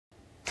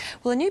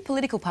Well, a new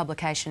political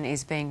publication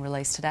is being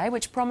released today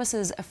which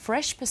promises a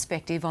fresh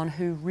perspective on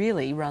who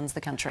really runs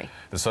the country.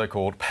 The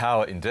so-called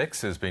Power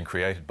Index has been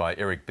created by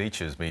Eric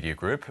Beech's media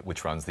group,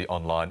 which runs the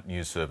online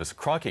news service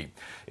Crikey.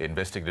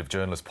 Investigative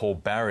journalist Paul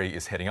Barry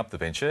is heading up the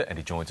venture and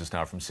he joins us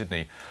now from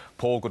Sydney.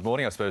 Paul, good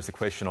morning. I suppose the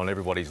question on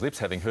everybody's lips,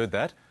 having heard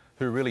that,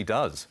 who really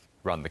does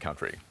run the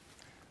country?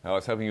 I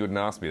was hoping you wouldn't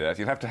ask me that.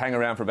 You'd have to hang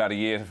around for about a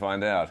year to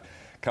find out.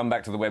 Come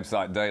back to the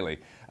website daily.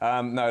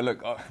 No,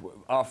 look,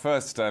 our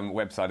first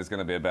website is going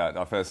to be about,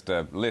 our first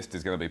list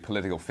is going to be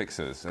political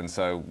fixers, and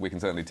so we can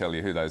certainly tell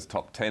you who those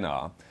top 10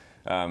 are.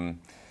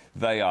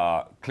 They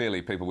are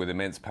clearly people with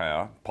immense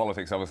power.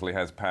 Politics obviously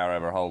has power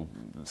over a whole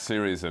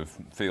series of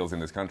fields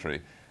in this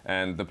country,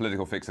 and the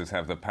political fixers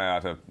have the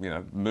power to,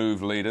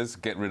 move leaders,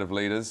 get rid of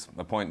leaders,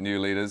 appoint new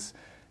leaders,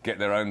 get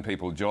their own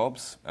people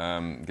jobs,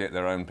 get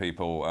their own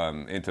people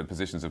into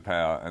positions of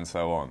power, and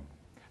so on.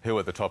 Who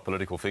are the top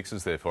political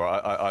fixers, therefore?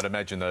 I'd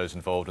imagine those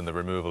involved in the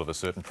removal of a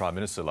certain Prime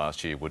Minister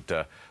last year would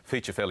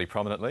feature fairly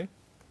prominently.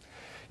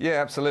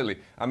 Yeah, absolutely.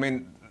 I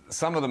mean,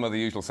 some of them are the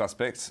usual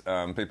suspects,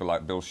 people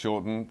like Bill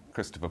Shorten,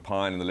 Christopher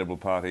Pyne in the Liberal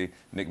Party,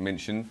 Nick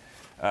Minchin,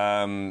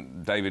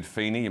 David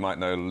Feeney, you might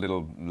know a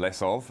little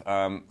less of.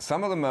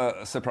 Some of them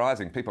are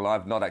surprising, people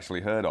I've not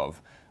actually heard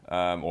of.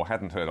 Or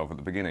hadn't heard of at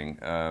the beginning.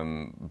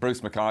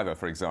 Bruce McIver,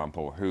 for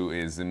example, who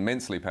is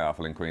immensely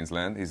powerful in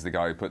Queensland. He's the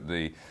guy who put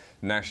the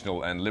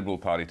National and Liberal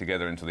Party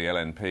together into the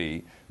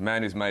LNP.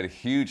 Man who's made a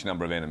huge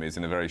number of enemies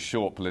in a very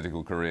short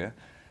political career.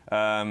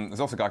 There's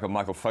also a guy called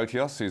Michael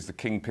Photios, who's the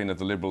kingpin of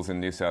the Liberals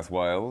in New South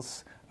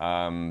Wales.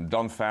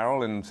 Don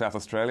Farrell in South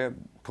Australia,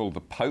 called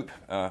the Pope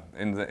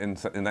in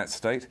that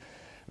state.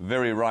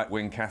 Very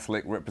right-wing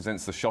Catholic,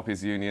 represents the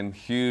Shoppies Union,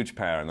 huge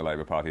power in the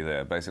Labor Party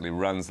there, basically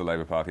runs the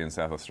Labor Party in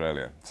South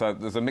Australia. So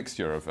there's a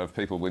mixture of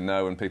people we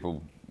know and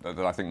people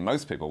that I think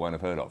most people won't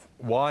have heard of.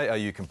 Why are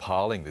you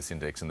compiling this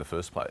index in the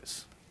first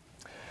place?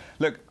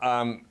 Look,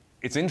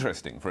 it's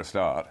interesting for a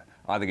start.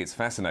 I think it's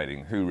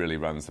fascinating who really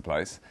runs the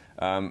place,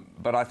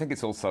 but I think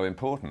it's also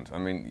important. I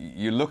mean,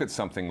 you look at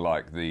something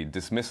like the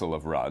dismissal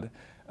of Rudd.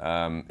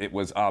 It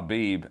was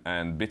Arbib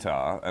and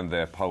Bitar and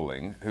their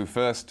polling who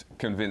first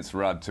convinced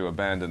Rudd to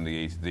abandon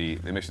the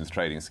emissions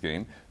trading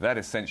scheme. That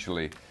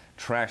essentially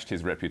trashed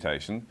his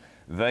reputation.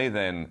 They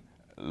then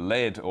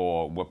led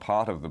or were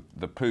part of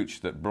the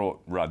pooch that brought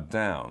Rudd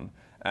down,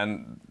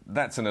 and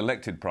that's an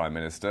elected Prime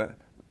Minister.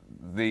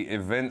 The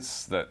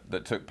events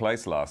that took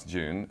place last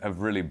June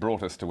have really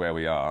brought us to where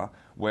we are,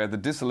 where the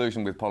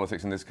disillusion with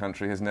politics in this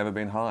country has never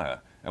been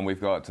higher. And we've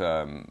got,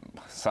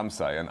 some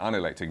say, an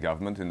unelected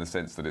government in the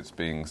sense that it's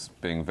being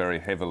very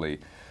heavily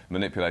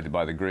manipulated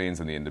by the Greens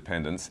and the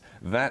Independents.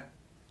 That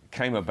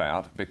came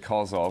about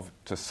because of,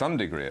 to some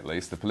degree at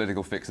least, the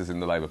political fixers in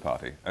the Labor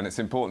Party. And it's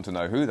important to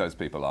know who those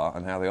people are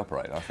and how they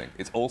operate, I think.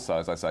 It's also,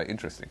 as I say,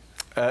 interesting.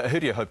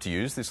 Who do you hope to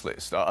use this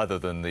list, other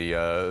than the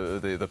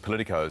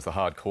politicos, the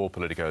hardcore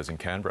politicos in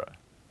Canberra?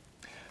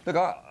 Look,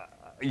 I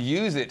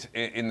use it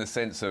in the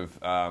sense of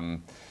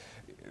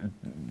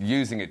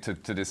using it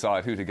to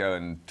decide who to go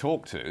and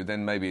talk to.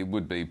 Then maybe it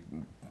would be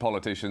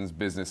politicians,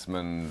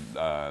 businessmen,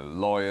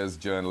 lawyers,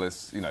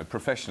 journalists,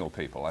 professional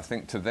people. I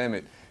think to them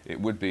it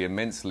would be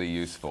immensely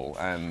useful,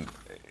 and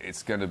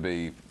it's going to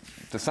be,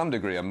 to some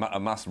degree, a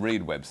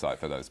must-read website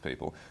for those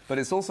people. But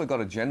it's also got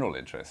a general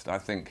interest. I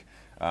think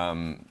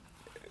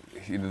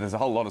there's a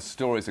whole lot of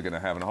stories we're going to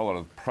have and a whole lot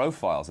of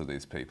profiles of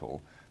these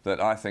people that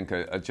I think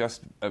are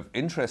just of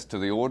interest to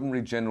the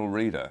ordinary general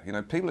reader.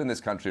 People in this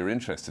country are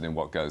interested in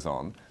what goes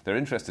on. They're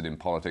interested in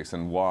politics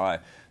and why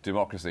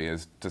democracy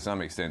has, to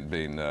some extent,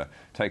 been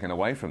taken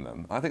away from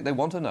them. I think they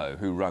want to know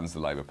who runs the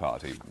Labor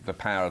Party, the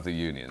power of the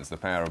unions, the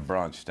power of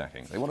branch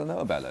stacking. They want to know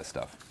about that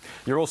stuff.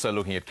 You're also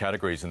looking at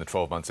categories in the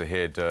 12 months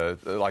ahead,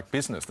 like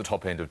business, the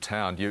top end of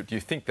town. Do you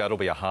think that'll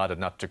be a harder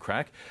nut to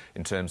crack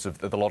in terms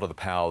of a lot of the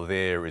power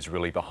there is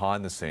really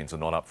behind the scenes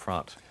and not up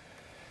front?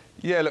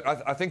 Yeah, look,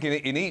 I think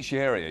in each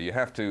area you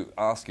have to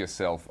ask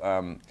yourself,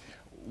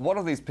 what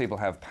do these people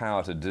have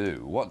power to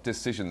do? What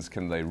decisions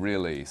can they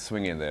really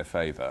swing in their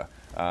favour?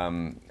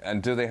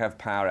 And do they have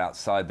power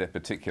outside their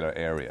particular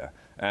area?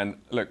 And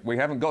look, we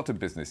haven't got to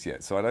business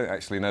yet, so I don't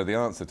actually know the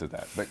answer to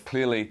that. But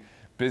clearly,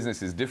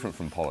 business is different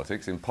from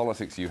politics. In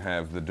politics, you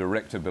have the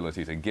direct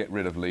ability to get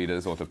rid of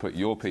leaders or to put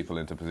your people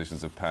into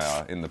positions of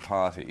power in the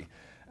party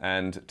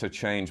and to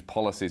change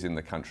policies in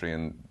the country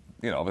and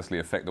obviously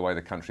affect the way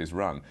the country's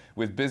run.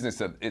 With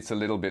business, it's a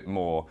little bit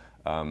more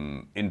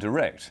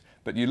indirect.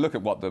 But you look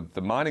at what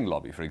the mining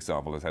lobby, for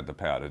example, has had the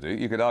power to do.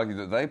 You could argue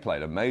that they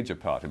played a major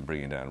part in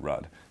bringing down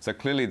Rudd. So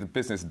clearly the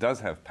business does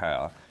have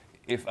power,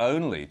 if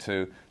only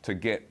to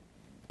get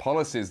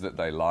policies that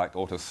they like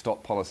or to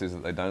stop policies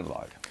that they don't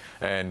like.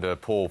 And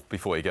Paul,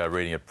 before you go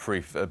reading a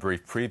brief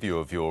preview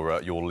of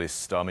your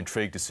list, I'm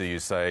intrigued to see you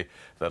say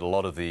that a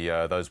lot of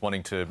those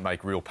wanting to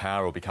make real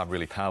power or become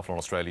really powerful in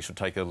Australia should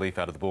take a leaf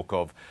out of the book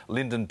of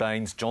Lyndon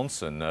Baines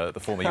Johnson, the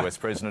former US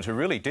president, who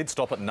really did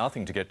stop at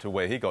nothing to get to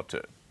where he got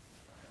to.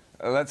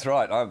 That's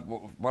right.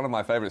 One of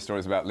my favourite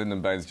stories about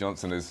Lyndon Baines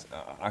Johnson is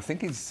I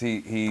think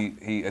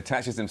he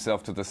attaches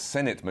himself to the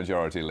Senate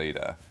Majority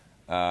Leader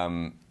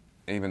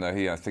Even though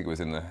I think it was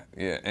in the,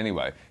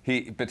 anyway,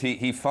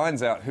 he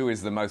finds out who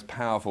is the most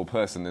powerful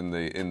person in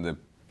the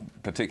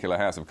particular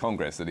House of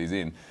Congress that he's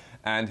in,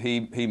 and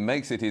he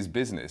makes it his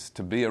business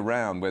to be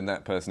around when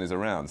that person is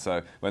around.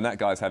 So when that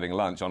guy's having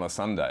lunch on a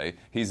Sunday,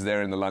 he's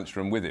there in the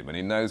lunchroom with him, and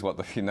he knows what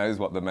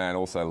the man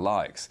also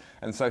likes,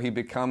 and so he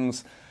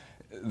becomes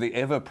the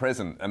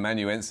ever-present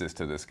amanuensis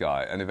to this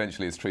guy, and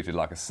eventually is treated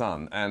like a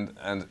son,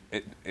 and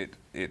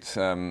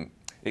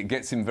it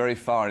gets him very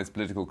far in his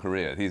political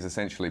career. He's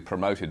essentially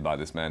promoted by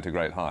this man to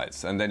great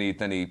heights, and then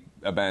he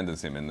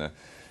abandons him in the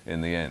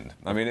end.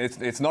 I mean,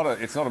 it's not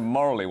a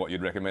morally what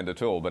you'd recommend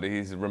at all, but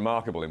he's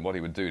remarkable in what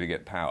he would do to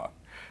get power.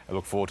 I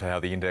look forward to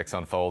how the index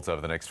unfolds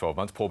over the next 12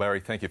 months. Paul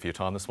Barry, thank you for your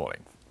time this morning.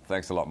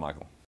 Thanks a lot, Michael.